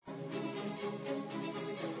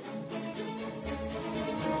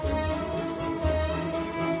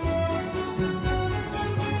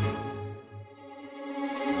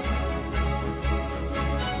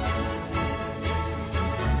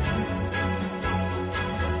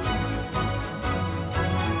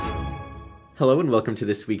Hello and welcome to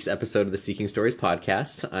this week's episode of the Seeking Stories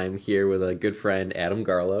podcast. I'm here with a good friend, Adam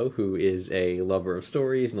Garlow, who is a lover of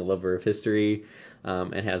stories and a lover of history,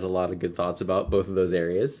 and has a lot of good thoughts about both of those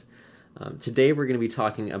areas. Today we're going to be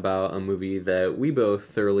talking about a movie that we both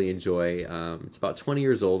thoroughly enjoy. It's about 20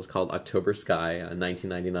 years old. It's called October Sky.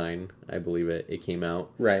 1999, I believe it came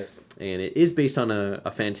out. Right. And it is based on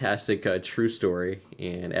a fantastic true story.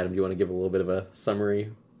 And Adam, do you want to give a little bit of a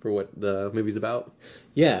summary for what the movie's about?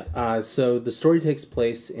 Yeah, so the story takes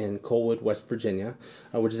place in Colwood, West Virginia,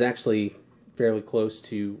 which is actually fairly close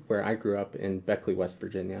to where I grew up in Beckley, West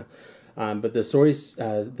Virginia. But the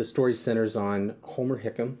story centers on Homer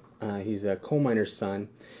Hickam. He's a coal miner's son,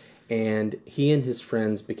 and he and his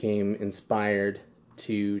friends became inspired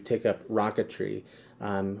to take up rocketry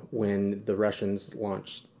when the Russians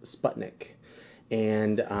launched Sputnik.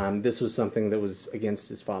 And this was something that was against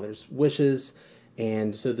his father's wishes.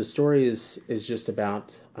 And so the story is just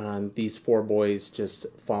about these four boys just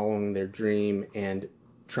following their dream and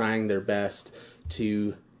trying their best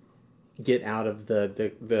to get out of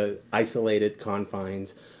the isolated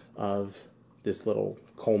confines of this little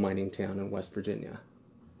coal mining town in West Virginia.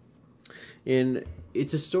 And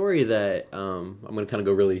it's a story that I'm going to kind of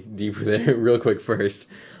go really deep with it real quick first.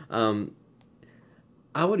 I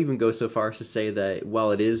would even go so far as to say that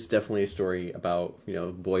while it is definitely a story about,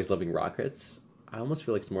 boys loving rockets, I almost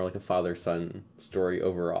feel like it's more like a father-son story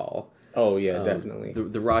overall. Oh, yeah, definitely.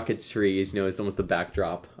 The rocketry is almost the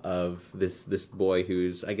backdrop of this boy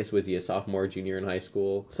who's, I guess, was he a sophomore, junior in high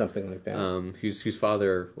school? Something like that. Whose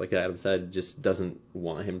father, like Adam said, just doesn't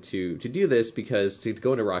want him to do this because to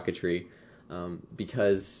go into rocketry,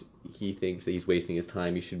 because he thinks that he's wasting his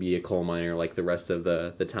time. He should be a coal miner like the rest of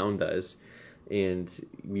the town does. And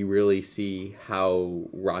we really see how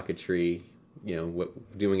rocketry,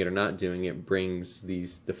 what, doing it or not doing it, brings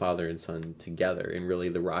the father and son together. And really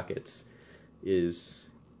the rockets is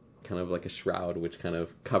kind of like a shroud which kind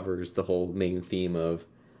of covers the whole main theme of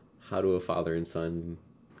how do a father and son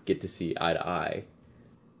get to see eye to eye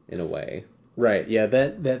in a way. Right, yeah,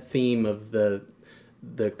 that theme of the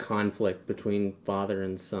conflict between father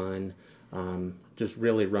and son just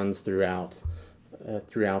really runs throughout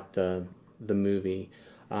the movie.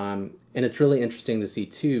 And it's really interesting to see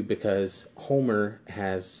too because Homer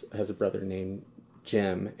has a brother named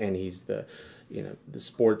Jim, and he's the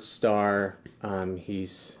sports star.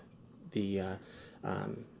 He's the I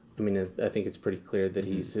think it's pretty clear that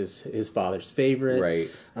he's his father's favorite. Right.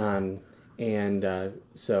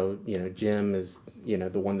 So Jim is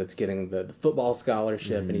the one that's getting the football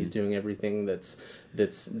scholarship, and he's doing everything that's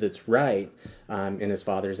right in his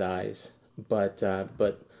father's eyes. But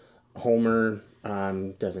Homer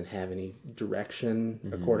doesn't have any direction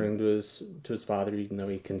according to his father, even though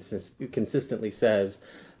he consistently says,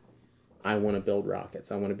 "I want to build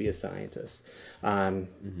rockets. I want to be a scientist."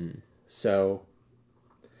 So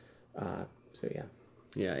yeah.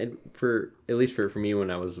 Yeah, and at least for me when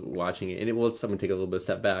I was watching it, and I'm gonna take a little bit of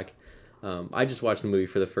step back. I just watched the movie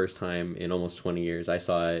for the first time in almost 20 years. I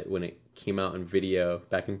saw it when it came out in video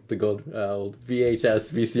back in the old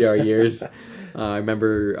VHS, VCR years. I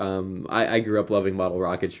remember I grew up loving model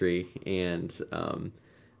rocketry, and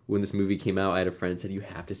when this movie came out, I had a friend said, "You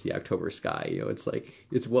have to see October Sky." It's like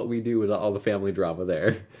it's what we do with all the family drama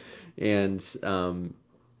there, and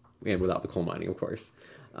without the coal mining, of course.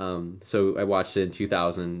 So I watched it in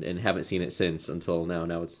 2000 and haven't seen it since until now.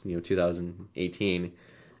 Now it's 2018.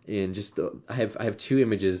 And just I have two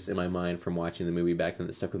images in my mind from watching the movie back then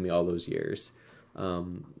that stuck with me all those years.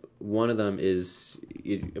 One of them is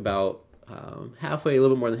about a little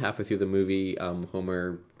bit more than halfway through the movie.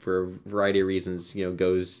 Homer, for a variety of reasons,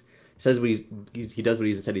 says what he does what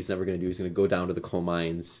he said he's never going to do. He's going to go down to the coal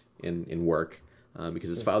mines and work because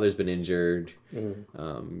his father's been injured.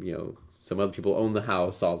 Some other people own the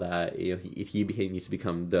house, all that. He needs to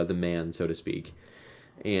become the man, so to speak.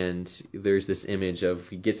 And there's this image of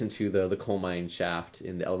he gets into the coal mine shaft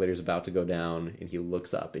and the elevator's about to go down, and he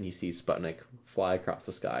looks up and he sees Sputnik fly across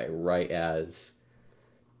the sky right as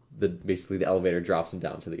basically the elevator drops him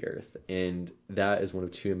down to the earth. And that is one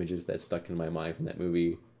of two images that stuck in my mind from that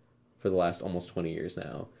movie for the last almost 20 years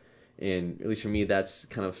now. And at least for me, that's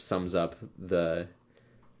kind of sums up the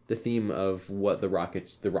theme of what the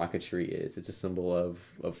rocketry is. It's a symbol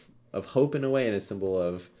of hope in a way, and a symbol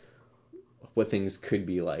of what things could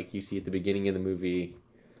be like. You see at the beginning of the movie,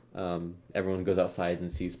 everyone goes outside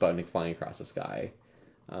and sees Sputnik flying across the sky.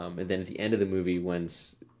 And then at the end of the movie, when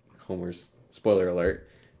Homer's, spoiler alert,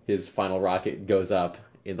 his final rocket goes up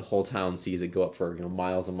and the whole town sees it go up for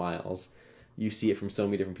miles and miles, you see it from so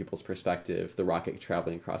many different people's perspective, the rocket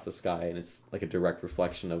traveling across the sky, and it's like a direct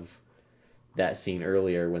reflection of that scene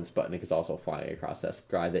earlier when Sputnik is also flying across that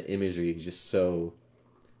sky, the imagery is just so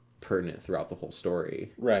pertinent throughout the whole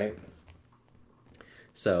story. Right.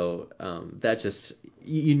 So that just,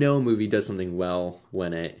 you know, a movie does something well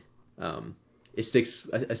when it sticks,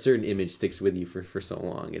 a certain image sticks with you for so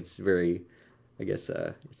long. It's very, I guess,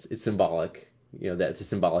 it's symbolic. You know, that's a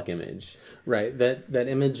symbolic image. Right. That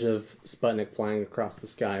image of Sputnik flying across the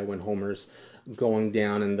sky when Homer's going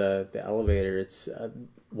down in the elevator, it's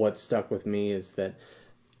what stuck with me is that,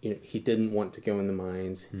 you know, he didn't want to go in the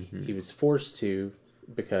mines. Mm-hmm. He was forced to,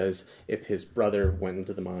 because if his brother went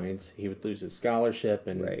into the mines, he would lose his scholarship,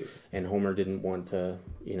 and Right. and Homer didn't want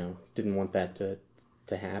that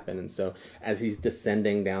to happen. And so as he's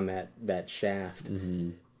descending down that shaft,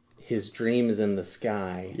 Mm-hmm. his dream is in the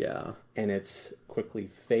sky, Yeah. and it's quickly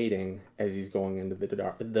fading as he's going into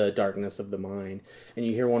the darkness of the mine. And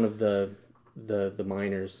you hear one of the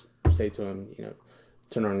miners say to him, you know,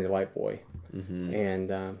 turn on your light, boy. Mm-hmm.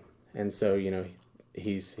 And so, you know,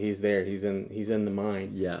 he's there. He's in the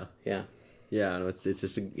mine. Yeah. Yeah. Yeah. No, it's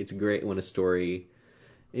just it's great when a story.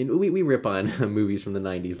 And we rip on movies from the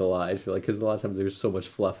 90s a lot, I feel like, because a lot of times there's so much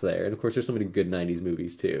fluff there. And of course, there's so many good 90s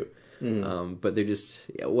movies too. Mm-hmm. But they're just,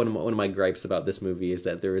 one of my gripes about this movie is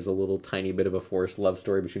that there is a little tiny bit of a forced love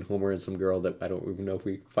story between Homer and some girl that I don't even know if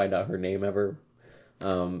we find out her name ever.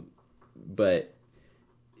 But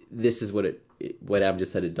this is what Ab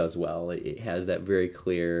just said it does well. It has that very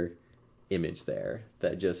clear image there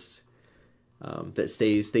that just that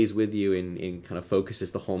stays with you and kind of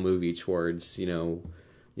focuses the whole movie towards, you know,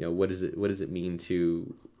 what does it mean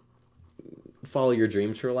to follow your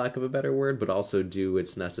dreams, for lack of a better word, but also do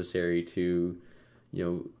what's necessary to, you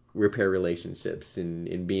know, repair relationships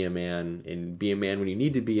and be a man when you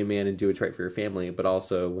need to be a man and do what's right for your family, but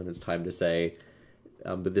also when it's time to say,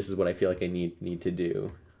 but this is what I feel like I need to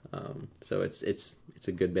do. So it's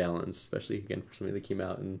a good balance, especially again for something that came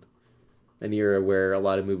out in an era where a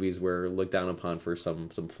lot of movies were looked down upon for some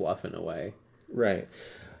fluff in a way. Right.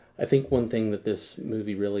 I think one thing that this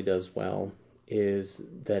movie really does well is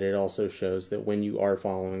that it also shows that when you are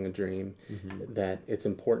following a dream, Mm-hmm. that it's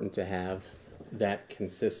important to have that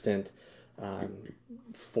consistent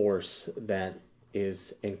force that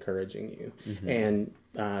is encouraging you. Mm-hmm.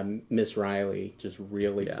 And Miss Riley just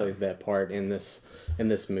really plays that part in this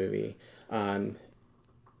movie.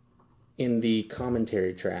 In the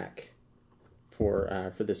commentary track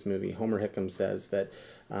for this movie, Homer Hickam says that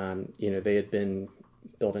you know, they had been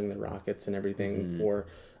building the rockets and everything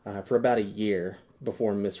Mm-hmm. for about a year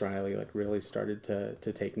before Miss Riley like really started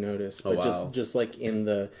to take notice. But just like in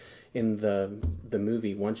the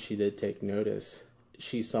movie, once she did take notice,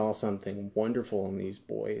 she saw something wonderful in these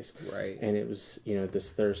boys. Right. And it was, you know,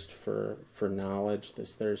 this thirst for knowledge,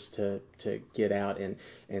 this thirst to get out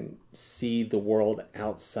and see the world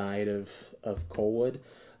outside of Colwood.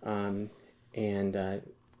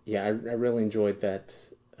 Yeah, I really enjoyed that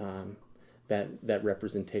that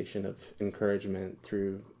representation of encouragement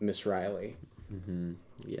through Miss Riley. Mm-hmm.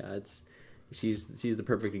 Yeah, she's the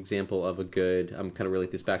perfect example of a good. I'm kind of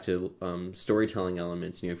relate this back to storytelling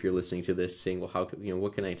elements. You know, if you're listening to this, saying, well, how you know,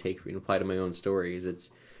 what can I take and apply to my own stories?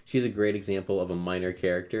 She's a great example of a minor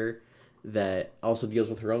character that also deals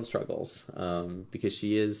with her own struggles, because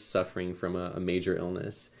she is suffering from a major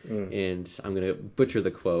illness. And I'm gonna butcher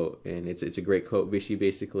the quote, and it's a great quote, but she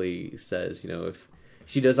basically says, you know, if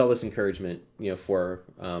she does all this encouragement, you know, for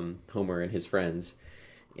Homer and his friends,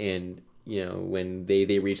 and you know, when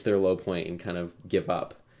they reach their low point and kind of give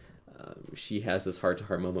up, she has this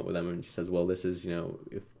heart-to-heart moment with them, and she says, well, this is, you know,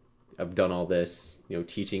 if I've done all this, you know,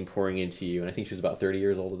 teaching, pouring into you, and I think she was about 30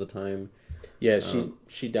 years old at the time. Yeah,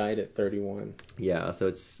 she died at 31. Yeah, so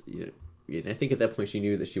it's, you know, I think at that point she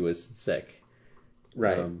knew that she was sick.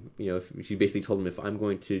 Right. You know, if she basically told him, if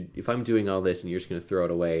I'm doing all this and you're just going to throw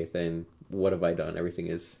it away, then what have I done? Everything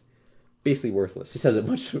is basically worthless. She says it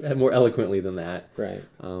much more eloquently than that. Right.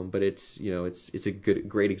 But it's, you know, it's a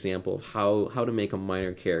great example of how to make a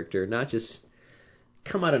minor character not just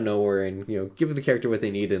come out of nowhere and, you know, give the character what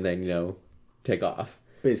they need and then, you know, take off.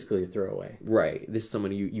 Basically a throwaway. Right. This is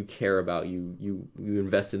someone you care about. You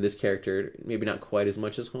invest in this character, maybe not quite as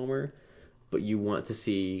much as Homer, but you want to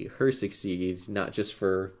see her succeed, not just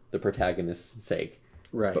for the protagonist's sake,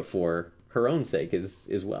 right, but for her own sake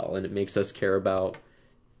as well. And it makes us care about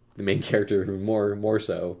the main character more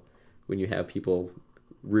so when you have people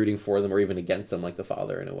rooting for them or even against them, like the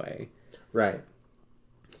father in a way. Right.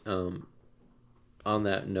 On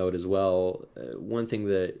that note as well, one thing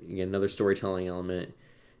that, again, another storytelling element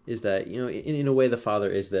is that, you know, in a way the father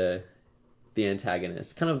is the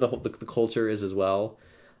antagonist. Kind of the culture is as well.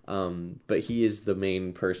 But he is the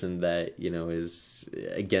main person that, is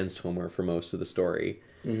against Homer for most of the story.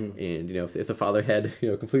 Mm-hmm. And, if the father had,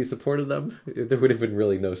 completely supported them, there would have been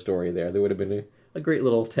really no story there. There would have been a great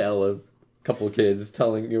little tale of a couple of kids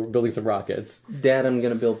building some rockets. Dad, I'm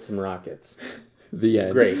going to build some rockets. The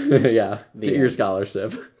end. Great. Yeah. Get your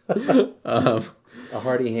scholarship. A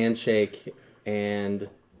hearty handshake and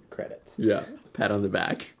credits. Yeah. Pat on the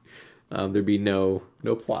back. There'd be no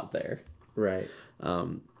plot there. Right.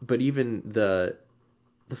 But even the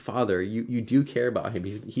father, you do care about him.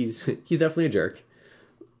 He's definitely a jerk.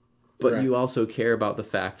 But right. You also care about the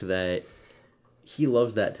fact that he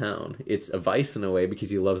loves that town. It's a vice in a way because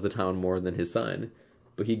he loves the town more than his son.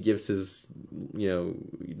 But he gives his,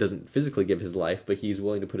 he doesn't physically give his life, but he's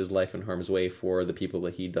willing to put his life in harm's way for the people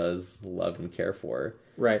that he does love and care for.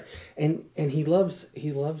 Right. And he loves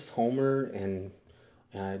Homer and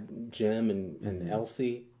Jim and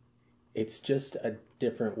Elsie. It's just a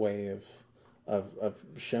different way of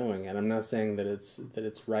showing, and I'm not saying that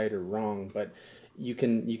it's right or wrong, but you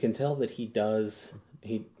can tell that he does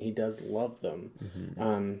love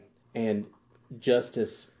them, and just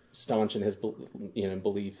as staunch in his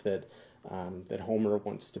belief that Homer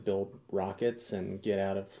wants to build rockets and get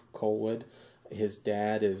out of Colwood. His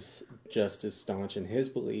dad is just as staunch in his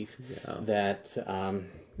belief that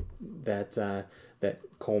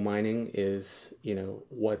coal mining is,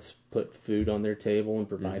 what's put food on their table and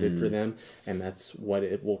provided for them, and that's what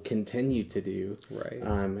it will continue to do. Right.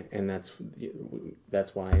 And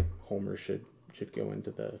that's why Homer should go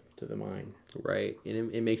into the mine. Right.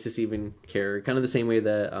 And it makes us even care, kind of the same way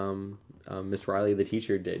that Miss Riley, the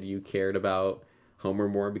teacher, did. You cared about Homer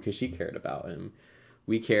more because she cared about him.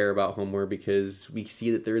 We care about Homer because we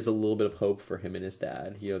see that there is a little bit of hope for him and his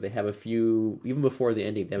dad. They have a few, even before the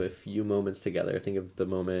ending, they have a few moments together. Think of the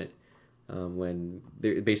moment when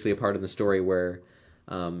they're basically a part of the story where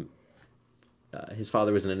his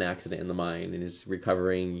father was in an accident in the mine and is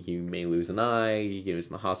recovering. He may lose an eye. He was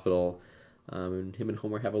in the hospital. And him and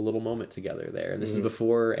Homer have a little moment together there. And this is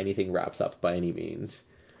before anything wraps up by any means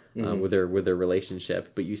with their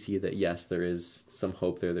relationship. But you see that, yes, there is some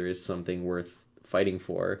hope there. There is something worth fighting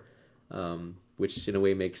for, which in a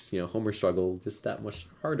way makes Homer struggle just that much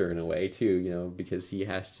harder in a way too, because he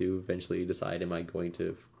has to eventually decide, am I going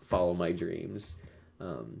to follow my dreams?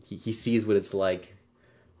 He sees what it's like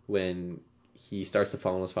when he starts to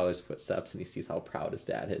follow in his father's footsteps, and he sees how proud his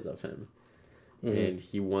dad is of him, and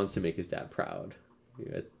he wants to make his dad proud.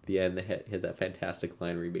 At the end, he has that fantastic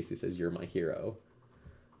line where he basically says, "You're my hero,"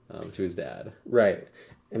 to his dad. Right.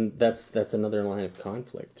 And that's another line of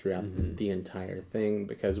conflict throughout the entire thing,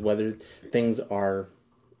 because whether things are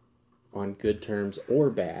on good terms or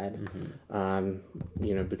bad,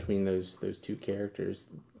 between those two characters,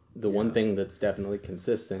 the one thing that's definitely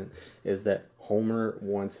consistent is that Homer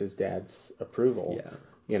wants his dad's approval.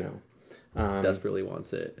 Desperately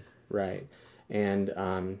wants it. Right. And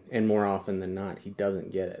more often than not, he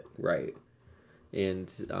doesn't get it. Right. And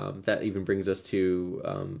that even brings us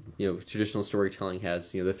to, traditional storytelling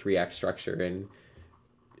has, the 3-act structure. And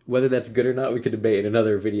whether that's good or not, we could debate in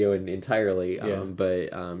another video entirely. But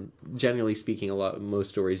generally speaking, most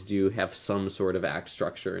stories do have some sort of act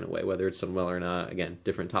structure in a way, whether it's done well or not. Again,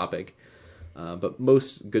 different topic. But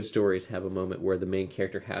most good stories have a moment where the main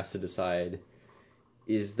character has to decide,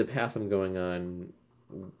 is the path I'm going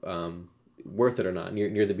on worth it or not,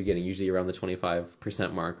 near the beginning, usually around the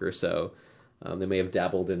 25% mark or so. They may have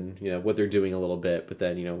dabbled in, what they're doing a little bit, but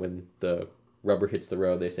then, when the rubber hits the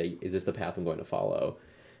road, they say, is this the path I'm going to follow?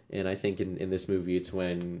 And I think in this movie, it's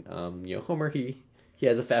when, Homer, he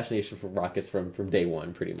has a fascination for rockets from day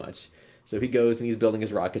one, pretty much. So he goes and he's building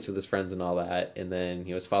his rockets with his friends and all that, and then,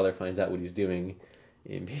 his father finds out what he's doing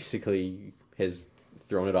and basically has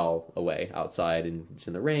thrown it all away outside, and it's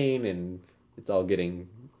in the rain, and it's all getting,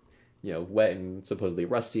 wet and supposedly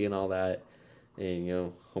rusty and all that.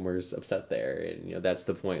 And, Homer's upset there. And, that's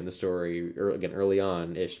the point in the story, early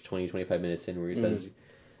on-ish, 20, 25 minutes in, where he says,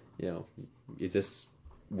 is this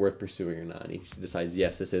worth pursuing or not? And he decides,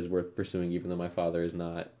 yes, this is worth pursuing, even though my father is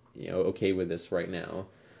not, okay with this right now.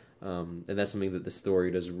 And that's something that the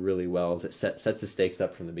story does really well, is it sets the stakes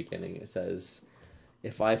up from the beginning. It says,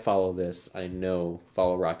 if I follow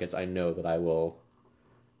rockets, I know that I will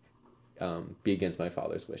be against my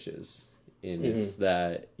father's wishes. And it's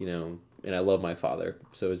that, and I love my father,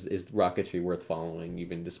 so is rocketry worth following,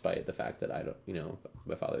 even despite the fact that I don't,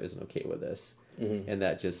 my father isn't okay with this. And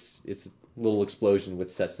that just, it's a little explosion which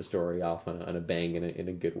sets the story off on a bang in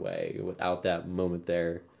a good way. Without that moment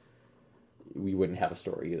there, we wouldn't have a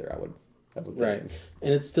story either, I would think. Right.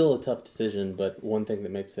 And it's still a tough decision, but one thing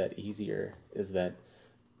that makes that easier is that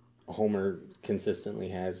Homer consistently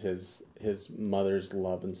has his mother's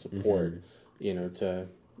love and support, to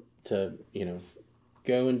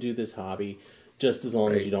go and do this hobby just as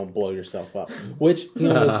long as you don't blow yourself up, which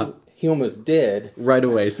he almost did right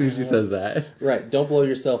away as soon as she says that. Right, don't blow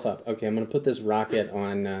yourself up. Okay, I'm gonna put this rocket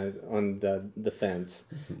on the fence,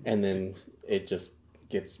 and then it just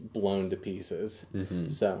gets blown to pieces.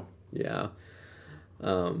 So yeah.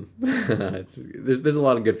 There's a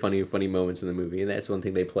lot of good funny moments in the movie, and that's one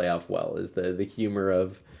thing they play off well is the humor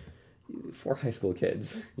of 4 high school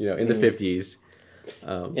kids, in the 50s,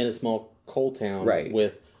 in a small coal town, right,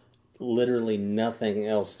 with literally nothing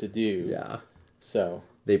else to do. Yeah. So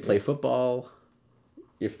they play football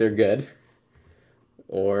if they're good,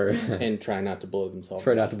 or and try not to blow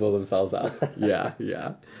themselves up. Yeah.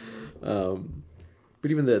 But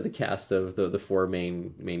even the cast of the 4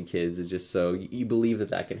 main kids is just so you believe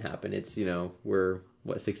that can happen. It's we're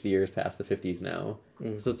 60 years past the 50s now,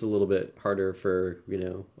 so it's a little bit harder for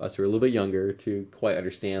us who are a little bit younger to quite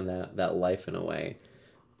understand that life in a way.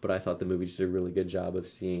 But I thought the movie just did a really good job of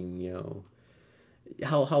seeing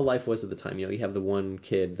how life was at the time. You have the one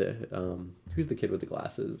kid who's the kid with the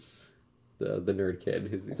glasses, the nerd kid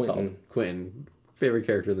who's called Quentin, favorite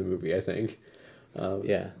character in the movie, I think.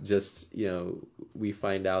 Just, we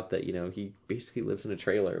find out that, he basically lives in a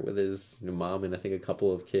trailer with his mom and I think a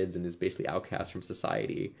couple of kids and is basically outcast from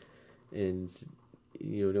society. And,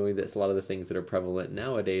 knowing that a lot of the things that are prevalent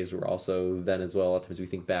nowadays were also then as well. A lot of times we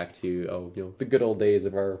think back to, the good old days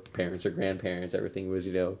of our parents or grandparents. Everything was,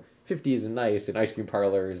 50s and nice and ice cream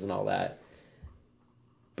parlors and all that.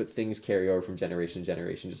 But things carry over from generation to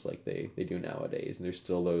generation just like they do nowadays. And there's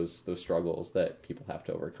still those struggles that people have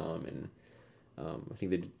to overcome. And I think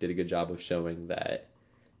they did a good job of showing that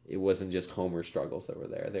it wasn't just Homer's struggles that were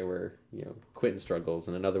there. There were, Quentin's struggles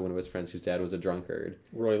and another one of his friends whose dad was a drunkard.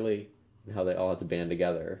 Roy Lee. And how they all had to band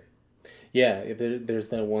together. Yeah, there's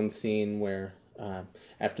that one scene where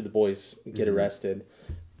after the boys get arrested,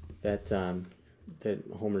 that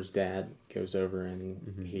Homer's dad goes over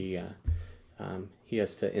and he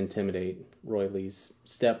has to intimidate Roy Lee's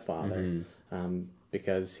stepfather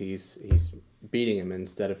because he's beating him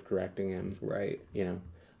instead of correcting him. Right.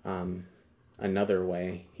 Another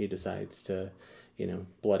way he decides to,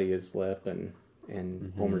 bloody his lip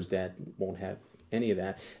and Homer's dad won't have any of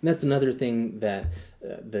that. And that's another thing that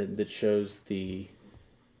shows the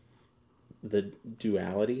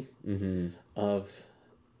duality of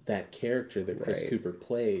that character that Chris Cooper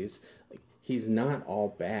plays. Like, he's not all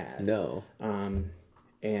bad. No.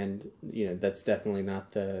 And that's definitely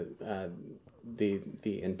not the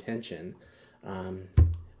intention.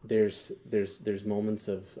 There's moments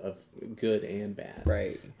of good and bad.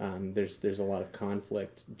 Right. There's a lot of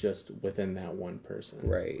conflict just within that one person.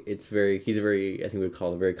 Right. He's a very, I think we'd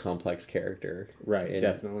call it a very complex character. Right. And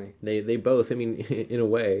definitely. They both, I mean, in a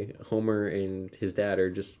way, Homer and his dad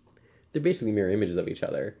are they're basically mirror images of each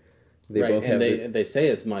other. They both have they say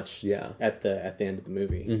as much. Yeah. At the end of the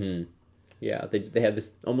movie. Yeah, they have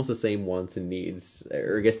this almost the same wants and needs,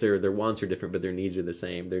 or I guess their wants are different, but their needs are the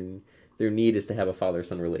same. Their need is to have a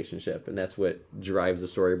father-son relationship, and that's what drives the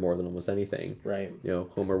story more than almost anything. Right.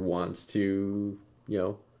 Homer wants to,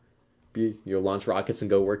 launch rockets and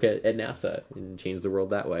go work at NASA and change the world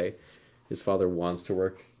that way. His father wants to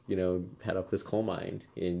work, head up this coal mine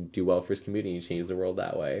and do well for his community and change the world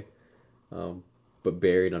that way. But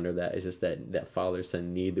buried under that is just that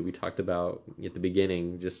father-son need that we talked about at the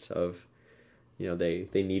beginning, just of, they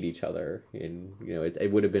need each other. And,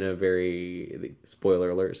 it would have been a very,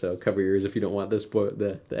 spoiler alert, so cover your ears if you don't want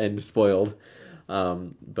the end spoiled.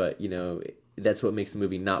 But, that's what makes the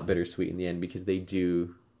movie not bittersweet in the end, because they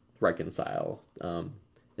do reconcile.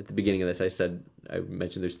 At the beginning of this, I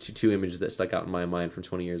mentioned there's two images that stuck out in my mind from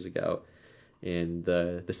 20 years ago. And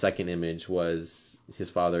the second image was his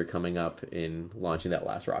father coming up and launching that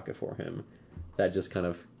last rocket for him. That just kind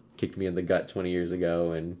of kicked me in the gut 20 years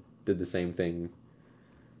ago and did the same thing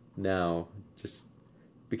now, just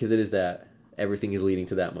because it is that everything is leading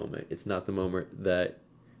to that moment. It's not the moment that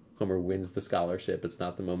Homer wins the scholarship. It's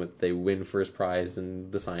not the moment they win first prize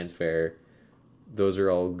in the science fair. Those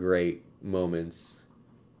are all great moments,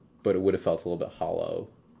 but it would have felt a little bit hollow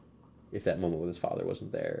if that moment with his father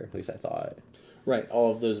wasn't there. At least I thought. Right.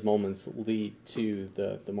 All of those moments lead to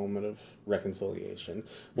the moment of reconciliation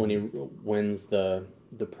when he wins the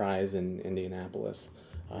prize in Indianapolis.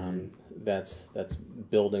 That's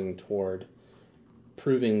building toward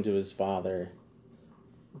proving to his father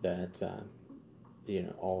that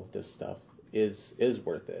all of this stuff is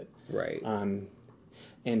worth it. Right.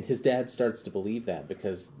 And his dad starts to believe that,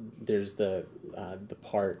 because there's the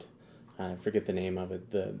part, I forget the name of it,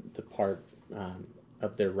 the part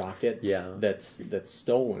of their rocket. Yeah. That's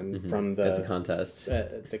stolen from at the contest.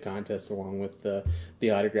 At the contest, along with the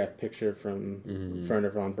autographed picture from Wernher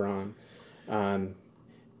von Braun,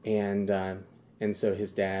 and so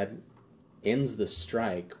his dad ends the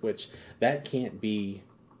strike, which that can't be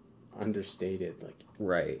understated. Like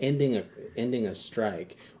Right. ending a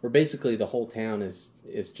strike where basically the whole town is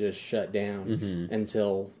just shut down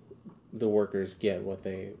until the workers get what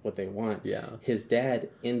they want. Yeah. His dad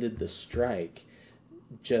ended the strike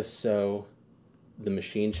just so the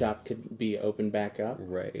machine shop could be opened back up.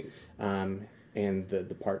 Right. And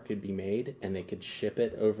the part could be made and they could ship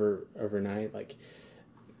it overnight. Like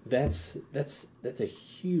that's a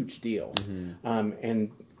huge deal. And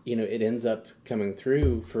it ends up coming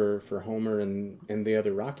through for Homer and the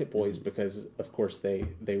other Rocket Boys because of course they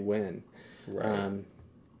win. Right.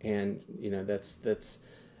 And that's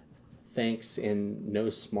thanks in no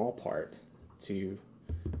small part to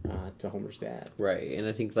Homer's dad. Right, and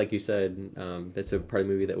I think, like you said, that's a part of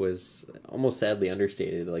the movie that was almost sadly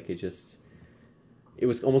understated. Like it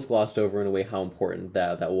was almost glossed over in a way how important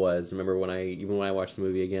that was. I remember when I watched the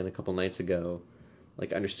movie again a couple nights ago,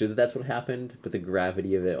 like I understood that that's what happened, but the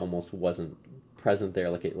gravity of it almost wasn't present there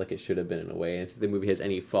like it should have been in a way. And if the movie has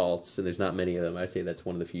any faults, and there's not many of them, I say that's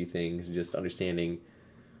one of the few things. Just understanding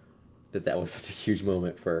that was such a huge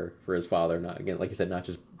moment for his father. Not, again, like you said, not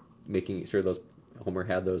just making sure those Homer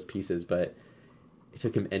had those pieces, but it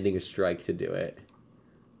took him ending a strike to do it,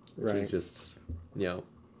 which is just,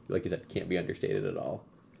 like you said, can't be understated at all.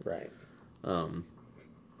 Right.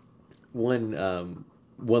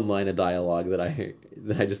 One line of dialogue that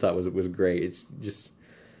I just thought was great. It's just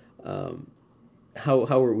how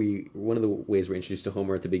are we? One of the ways we're introduced to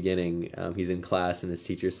Homer at the beginning, he's in class and his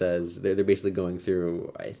teacher says they're basically going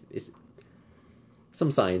through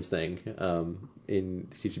some science thing. And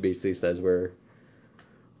the teacher basically says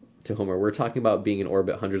to Homer, we're talking about being in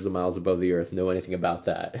orbit hundreds of miles above the Earth. Know anything about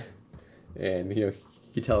that? And you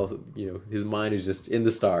tell his mind is just in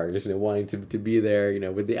the stars, wanting to be there,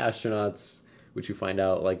 with the astronauts, which you find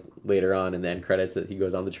out like later on in the end credits that he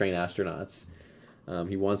goes on to train astronauts.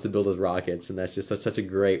 He wants to build his rockets, and that's just such a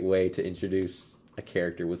great way to introduce a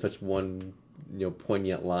character with such one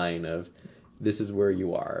poignant line of this is where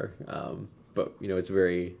you are. But it's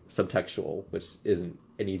very subtextual, which isn't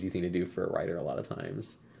an easy thing to do for a writer a lot of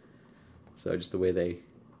times. So just the way they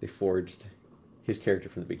forged his character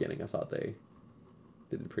from the beginning, I thought they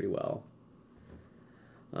did pretty well.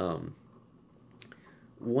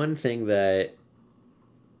 One thing that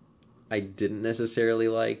I didn't necessarily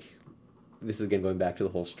like, this is again going back to the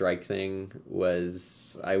whole strike thing,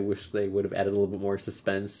 was I wish they would have added a little bit more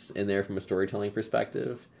suspense in there from a storytelling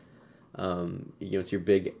perspective. It's your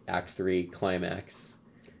big Act 3 climax.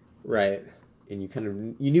 Right. And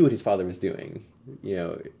you knew what his father was doing.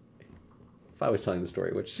 If I was telling the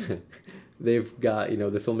story, which they've got, the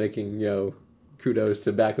filmmaking, kudos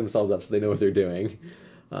to back themselves up so they know what they're doing.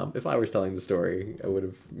 If I was telling the story, I would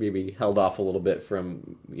have maybe held off a little bit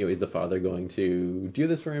from, is the father going to do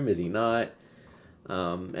this for him? Is he not?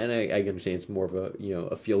 And I understand it's more of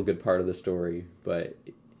a feel-good part of the story, but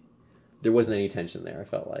there wasn't any tension there, I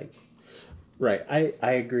felt like. Right.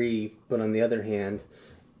 I agree, but on the other hand,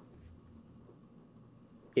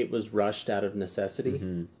 it was rushed out of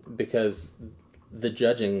necessity because the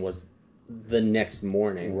judging was the next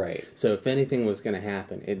morning. Right. So if anything was going to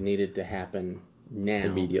happen, it needed to happen now.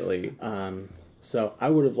 Immediately. So I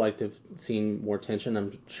would have liked to have seen more tension.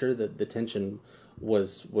 I'm sure that the tension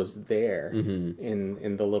was there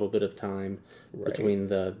in the little bit of time between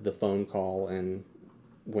the phone call and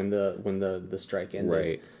when the strike ended.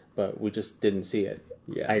 Right. But we just didn't see it.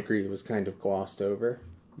 Yeah. I agree. It was kind of glossed over.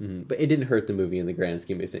 But it didn't hurt the movie in the grand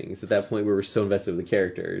scheme of things. At that point, we were so invested in the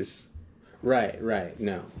characters. Right.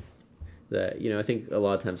 No. That, I think a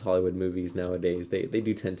lot of times Hollywood movies nowadays, they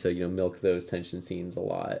do tend to, milk those tension scenes a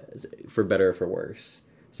lot, for better or for worse.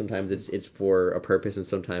 Sometimes it's for a purpose, and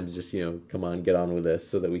sometimes just, come on, get on with this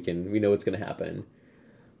so that we know what's going to happen.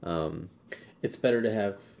 It's better to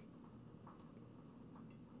have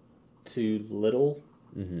too little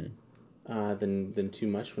than too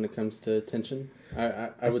much when it comes to tension.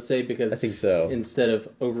 I would say, because I think so. Instead of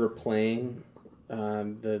overplaying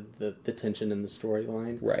the tension in the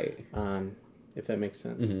storyline, right? If that makes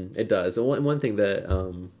sense. It does. And one thing that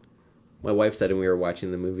my wife said when we were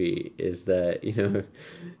watching the movie is that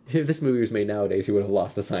if this movie was made nowadays, he would have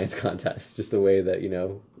lost the science contest. Just the way that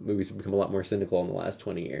movies have become a lot more cynical in the last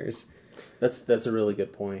 20 years. That's a really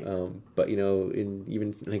good point. But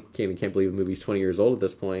I can't believe the movie's 20 years old at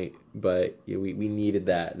this point. But we needed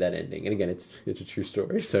that ending. And again, it's a true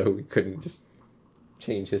story, so we couldn't just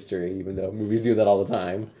change history, even though movies do that all the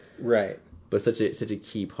time. Right. but such a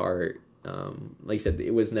key part. Like you said,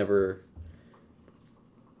 it was never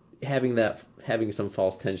having some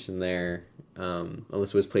false tension there, unless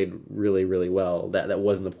it was played really, really well. That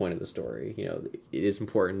wasn't the point of the story. It is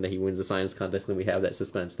important that he wins the science contest, and we have that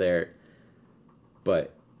suspense there.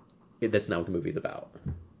 But that's not what the movie's about.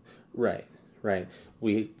 Right.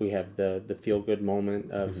 We have the feel good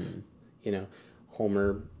moment of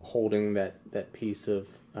Homer holding that piece of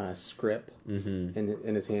script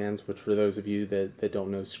in his hands, which for those of you that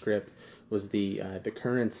don't know, script was the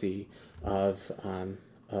currency of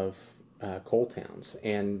coal towns,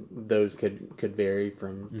 and those could vary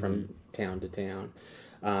from town to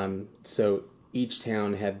town. So each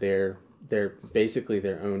town had their basically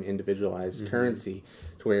their own individualized currency,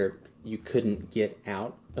 to where you couldn't get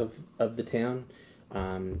out of the town.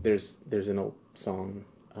 There's an old song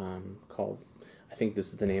called, I think this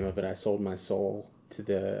is the name of it, "I Sold My Soul to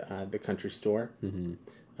the Country Store."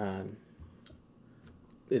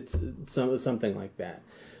 It's something like that.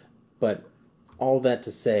 But all that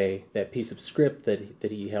to say, that piece of script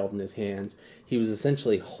that he held in his hands, he was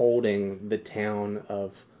essentially holding the town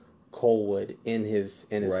of Colwood in his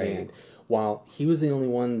hand. While he was the only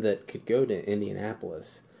one that could go to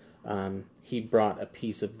Indianapolis, he brought a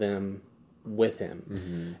piece of them with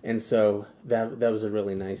him, and so that was a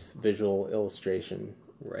really nice visual illustration,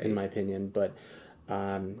 in my opinion. But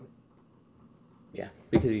yeah,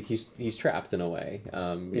 because he's trapped in a way.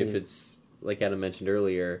 If it's like Adam mentioned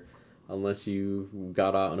earlier, unless you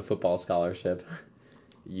got out on a football scholarship,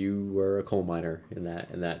 you were a coal miner in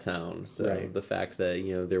that town. So the fact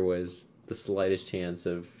that there was the slightest chance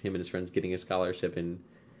of him and his friends getting a scholarship and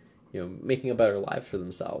making a better life for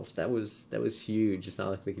themselves, that was huge. It's not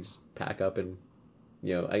like they could just pack up and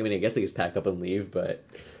I mean, I guess they just pack up and leave, but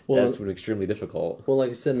that's been extremely difficult. Well, like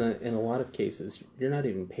I said, in a lot of cases, you're not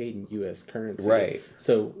even paid in U.S. currency. Right.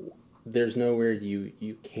 So there's nowhere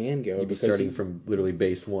you can go. You'd be starting from literally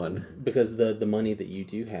base one. Because the money that you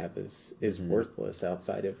do have is worthless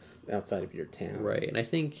outside of your town. Right. And I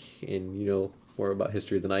think, and you know more about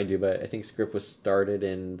history than I do, but I think script was started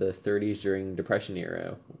in the 30s during Depression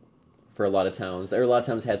era for a lot of towns. Or a lot of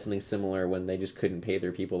towns had something similar when they just couldn't pay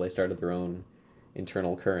their people. They started their own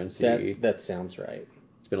internal currency. That sounds right.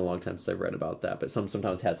 It's been a long time since I've read about that, but some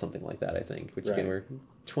towns had something like that, I think, which again, we're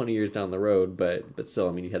 20 years down the road, but still,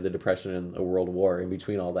 I mean, you had the Depression and a World War in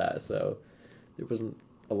between all that, so there wasn't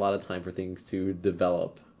a lot of time for things to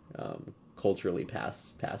develop culturally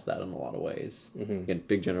past that in a lot of ways. Again,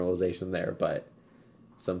 big generalization there, but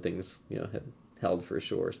some things, had held for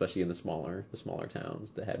sure, especially in the smaller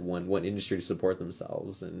towns that had one industry to support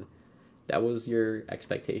themselves, and that was your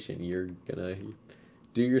expectation. You're gonna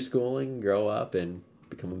do your schooling, grow up, and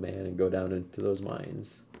become a man and go down into those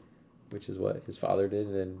mines, which is what his father did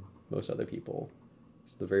and most other people.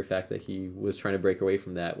 So the very fact that he was trying to break away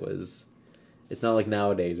from that it's not like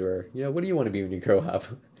nowadays where, what do you want to be when you grow up?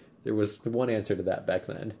 There was one answer to that back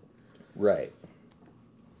then. Right.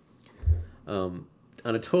 On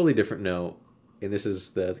a totally different note, and this is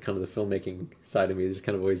the kind of the filmmaking side of me that just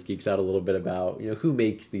kind of always geeks out a little bit about, who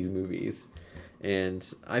makes these movies. And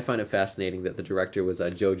I find it fascinating that the director was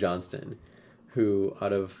Joe Johnston, who,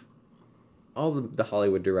 out of all the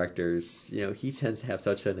Hollywood directors, he tends to have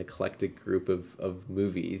such an eclectic group of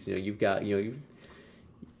movies. You've got your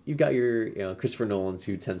Christopher Nolan's,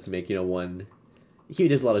 who tends to make one. He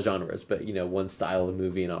does a lot of genres, but one style of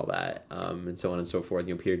movie and all that, and so on and so forth.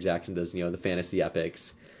 Peter Jackson does the fantasy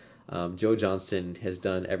epics. Joe Johnston has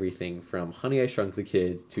done everything from Honey, I Shrunk the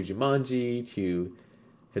Kids to Jumanji to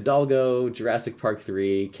Hidalgo, Jurassic Park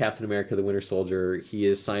 3, Captain America: The Winter Soldier. He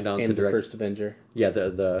is signed on to direct. And the First Avenger. Yeah,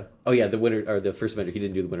 the First Avenger. He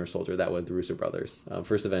didn't do the Winter Soldier. That was the Russo brothers.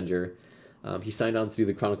 First Avenger. He signed on to do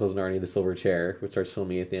the Chronicles of Narnia: The Silver Chair, which starts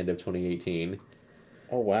filming at the end of 2018.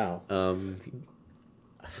 Oh wow.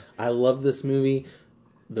 I love this movie,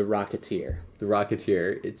 The Rocketeer. The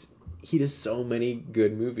Rocketeer. He does so many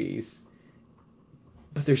good movies,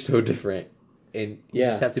 but they're so different. And you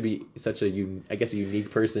just have to be such a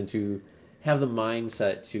unique person to have the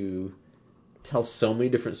mindset to tell so many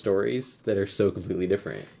different stories that are so completely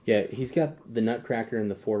different. Yeah, he's got The Nutcracker and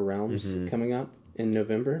the Four Realms coming up in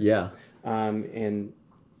November. Yeah. And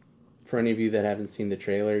for any of you that haven't seen the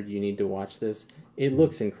trailer, you need to watch this. It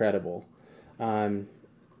looks incredible. And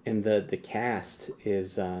the cast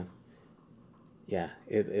is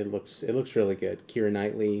it looks really good. Keira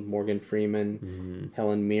Knightley, Morgan Freeman,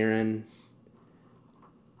 Helen Mirren.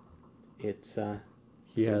 He's good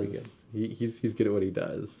at what he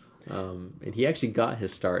does. And he actually got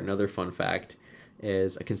his start. Another fun fact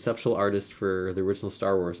is a conceptual artist for the original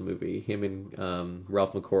Star Wars movie. Him and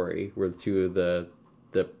Ralph McQuarrie were two of the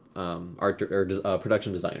art or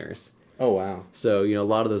production designers. Oh, wow. So, a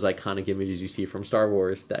lot of those iconic images you see from Star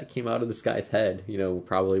Wars, that came out of this guy's head,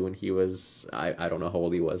 probably when he was, I don't know how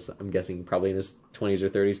old he was. I'm guessing probably in his 20s or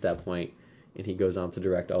 30s at that point. And he goes on to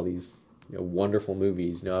direct all these, wonderful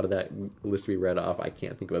movies. Out of that list we read off, I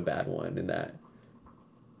can't think of a bad one in that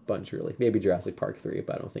bunch, really. Maybe Jurassic Park 3,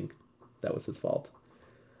 but I don't think that was his fault.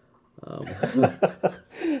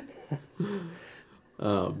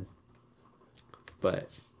 But,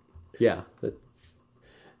 yeah,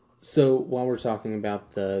 So while we're talking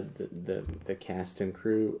about the cast and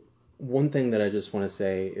crew, one thing that I just want to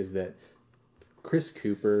say is that Chris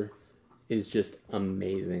Cooper is just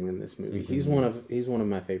amazing in this movie. Mm-hmm. He's one of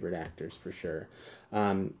my favorite actors for sure.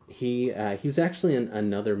 He was actually in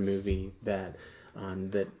another movie that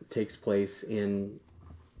takes place in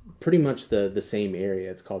pretty much the same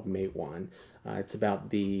area. It's called Matewan. It's about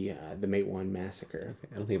the Matewan massacre.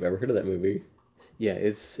 I don't think I've ever heard of that movie. Yeah,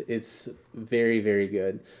 it's very, very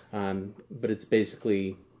good. But it's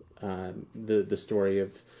basically the story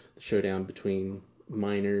of the showdown between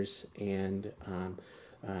miners and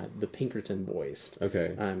the Pinkerton boys.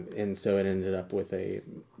 Okay. And so it ended up with a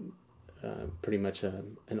pretty much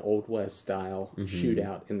an Old West style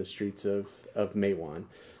shootout in the streets of Matewan.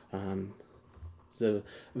 It's a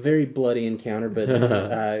very bloody encounter,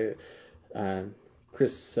 but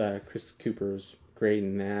Chris Cooper's great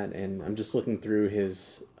in that, and I'm just looking through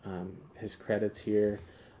his credits here.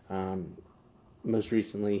 Most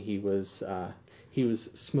recently, he was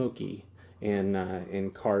Smokey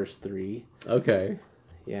in Cars 3. Okay.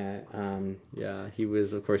 Yeah. Yeah, he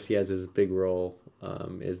was. Of course, he has his big role.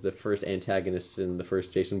 Is the first antagonist in the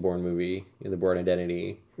first Jason Bourne movie in The Bourne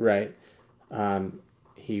Identity. Right.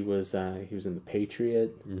 He was in The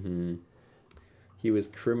Patriot. Mm-hmm. He was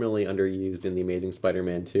criminally underused in The Amazing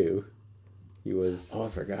Spider-Man 2. He was I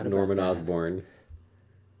forgot Norman about that. Osborn.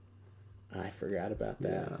 I forgot about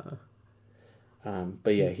that. Yeah.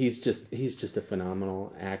 But yeah, he's just a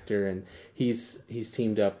phenomenal actor, and he's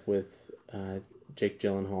teamed up with Jake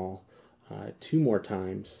Gyllenhaal 2 more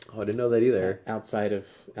times. Oh, I didn't know that either. Outside of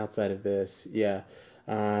this, yeah.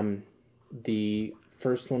 The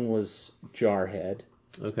first one was Jarhead.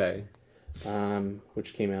 Okay.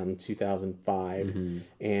 Which came out in 2005, Mm-hmm.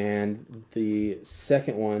 and the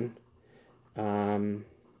second one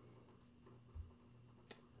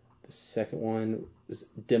was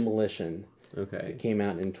Demolition. Okay. It came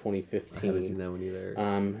out in 2015. I haven't seen that one either.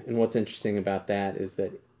 And what's interesting about that is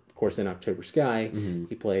that, of course, in October Sky,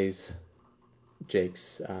 he plays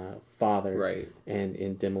Jake's father. Right. And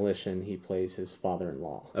in Demolition, he plays his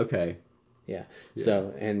father-in-law. Okay. Yeah.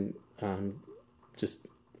 So, and just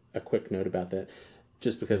a quick note about that,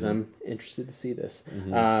 just because I'm interested to see this.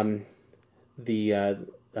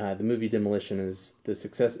 The movie Demolition is the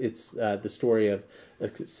success. It's the story of a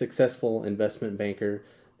successful investment banker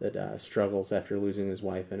that struggles after losing his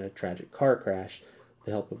wife in a tragic car crash. With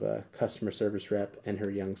the help of a customer service rep and her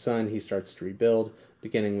young son, he starts to rebuild,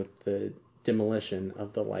 beginning with the demolition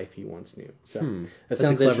of the life he once knew. So that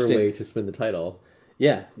sounds a clever interesting. way to spin the title.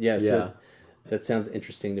 Yeah. So that sounds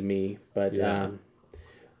interesting to me. But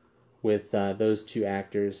with those 2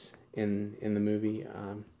 actors in the movie,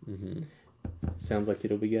 sounds like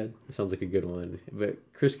it'll be good. Sounds like a good one. But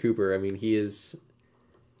Chris Cooper, I mean,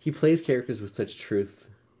 he plays characters with such truth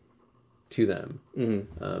to them.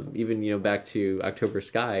 Even back to October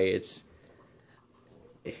Sky,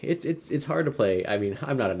 it's hard to play. I mean,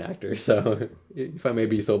 I'm not an actor, so if I may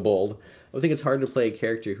be so bold, I think it's hard to play a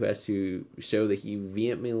character who has to show that he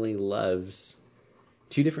vehemently loves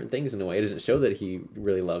 2 different things in a way. It doesn't show that he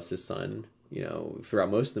really loves his son,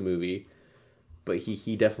 throughout most of the movie, but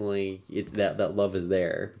he definitely, that love is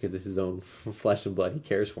there because it's his own flesh and blood. He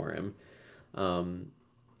cares for him. And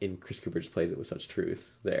Chris Cooper just plays it with such truth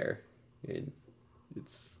there. And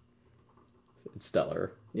it's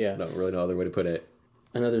stellar. Yeah. I don't really know other way to put it.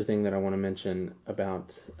 Another thing that I want to mention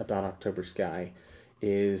about October Sky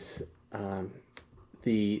is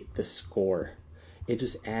the score. It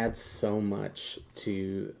just adds so much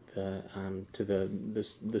to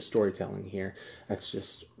the storytelling here. That's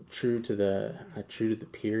just true to the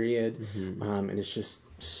period, and it's just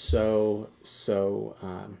so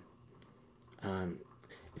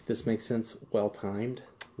if this makes sense, well timed.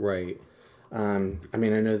 Right. I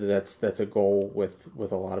mean, I know that's a goal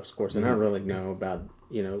with a lot of scores, and I don't really know about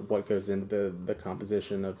what goes into the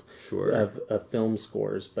composition of film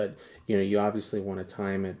scores, but you obviously want to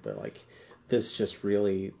time it, but like this just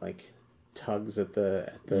really like tugs at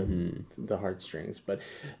the heartstrings. But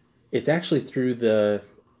it's actually through the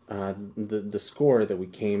the score that we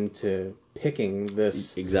came to picking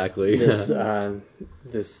this exactly this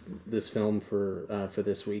film for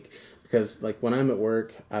this week, because like when I'm at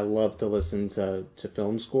work, I love to listen to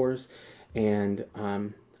film scores, and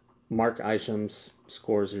Mark Isham's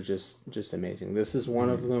scores are just amazing. This is one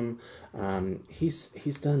of them.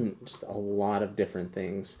 He's done just a lot of different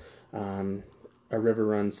things. A River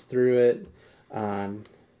Runs Through It.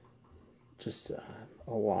 Just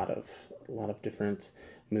a lot of different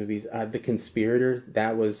movies. The Conspirator,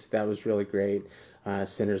 that was really great.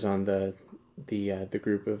 Centers on the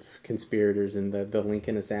group of conspirators in the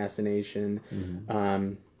Lincoln assassination.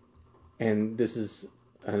 And this is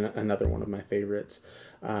another one of my favorites.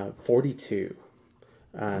 42.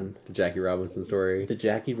 The Jackie Robinson story. The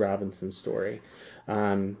Jackie Robinson story.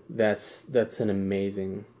 That's an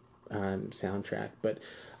amazing soundtrack. But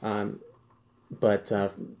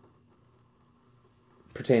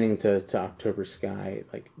pertaining to October Sky,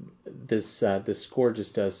 like this score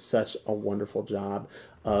just does such a wonderful job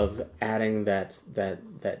of adding that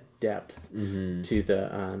depth to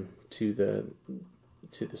the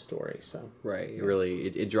story. So right, yeah. Really,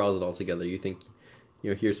 it draws it all together. You think,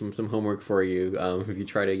 here's some homework for you. If you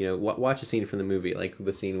try to watch a scene from the movie, like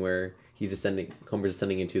the scene where Homer's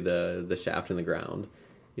ascending into the shaft in the ground,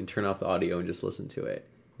 you can turn off the audio and just listen to it,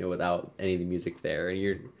 without any of the music there, and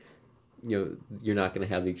you're not going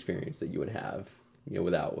to have the experience that you would have,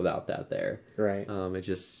 without that there. Right. It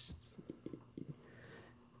just,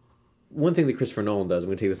 one thing that Christopher Nolan does, I'm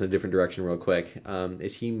going to take this in a different direction real quick,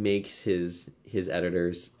 is he makes his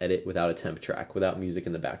editors edit without a temp track, without music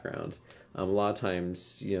in the background. A lot of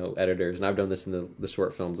times, editors, and I've done this in the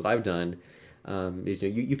short films that I've done, is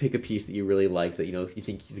you pick a piece that you really like, that you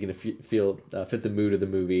think he's going to fit the mood of the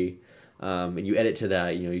movie. And you edit to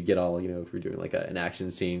that, you get all, if you're doing like an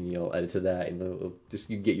action scene, you'll edit to that, and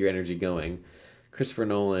you get your energy going. Christopher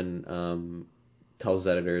Nolan tells his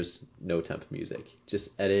editors, no temp music.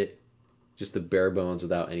 Just edit just the bare bones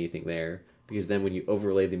without anything there. Because then when you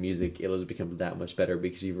overlay the music, it just becomes that much better,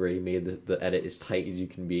 because you've already made the edit as tight as you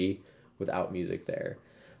can be without music there.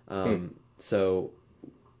 So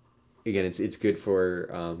again, it's good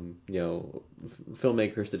for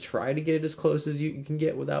filmmakers to try to get it as close as you can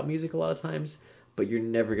get without music a lot of times, but you're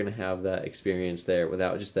never going to have that experience there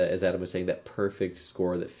without just that, as Adam was saying, that perfect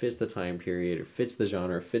score that fits the time period, or fits the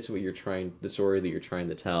genre, fits the story that you're trying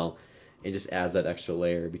to tell, and just adds that extra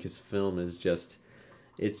layer, because film is just,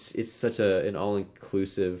 it's such an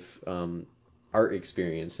all-inclusive art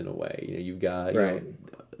experience in a way. You've got right.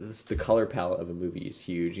 The color palette of a movie is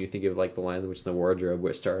huge. You think of like The Lion, the Witch, and the Wardrobe,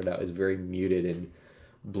 where it started out as very muted in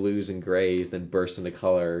blues and grays, then bursts into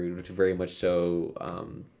color, which very much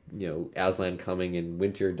so, Aslan coming and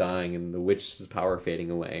winter dying and the witch's power fading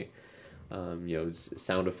away.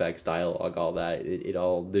 Sound effects, dialogue, all that. It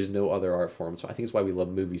all, there's no other art form. So I think it's why we love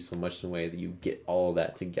movies so much, in a way that you get all of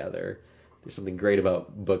that together. There's something great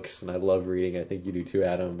about books, and I love reading. I think you do too,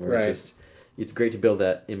 Adam. Where right. It's great to build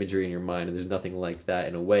that imagery in your mind, and there's nothing like that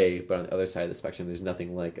in a way. But on the other side of the spectrum, there's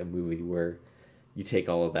nothing like a movie where you take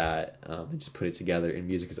all of that and just put it together. And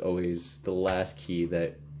music is always the last key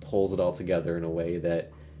that pulls it all together in a way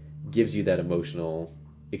that gives you that emotional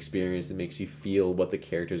experience that makes you feel what the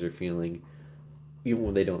characters are feeling, even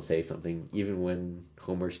when they don't say something. Even when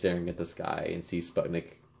Homer's staring at the sky and sees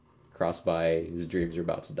Sputnik cross by, his dreams are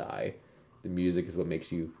about to die. The music is what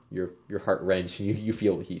makes your heart wrench, and you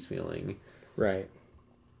feel what he's feeling. Right.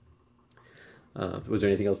 Was there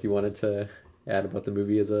anything else you wanted to add about the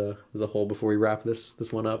movie as a whole before we wrap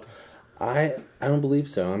this one up? I don't believe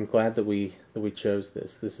so. I'm glad that we chose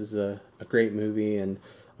this. This is a great movie, and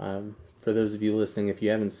for those of you listening, if you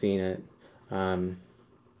haven't seen it,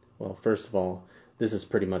 well, first of all, this has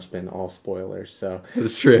pretty much been all spoilers. So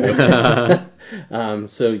that's true.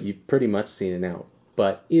 So you've pretty much seen it now.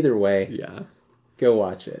 But either way, yeah, go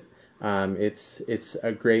watch it. It's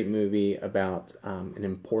a great movie about an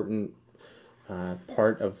important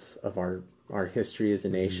part of our history as a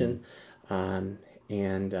nation, and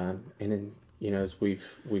as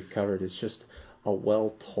we've covered, it's just a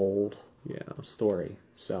well told story.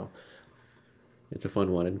 So it's a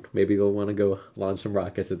fun one, and maybe you'll want to go launch some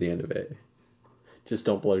rockets at the end of it. Just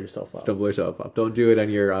don't blow yourself up. Just don't blow yourself up. Don't do it on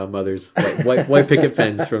your mother's white picket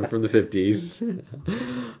fence from the 50s.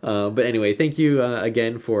 But anyway, thank you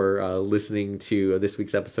again for listening to this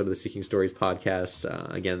week's episode of the Seeking Stories podcast.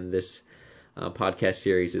 Again, this podcast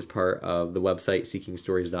series is part of the website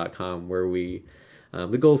seekingstories.com, where we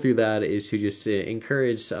the goal through that is to just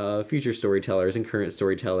encourage future storytellers and current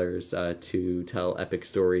storytellers to tell epic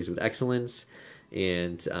stories with excellence,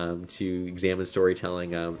 and to examine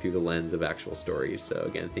storytelling through the lens of actual stories. So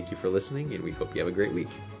again, thank you for listening, and we hope you have a great week.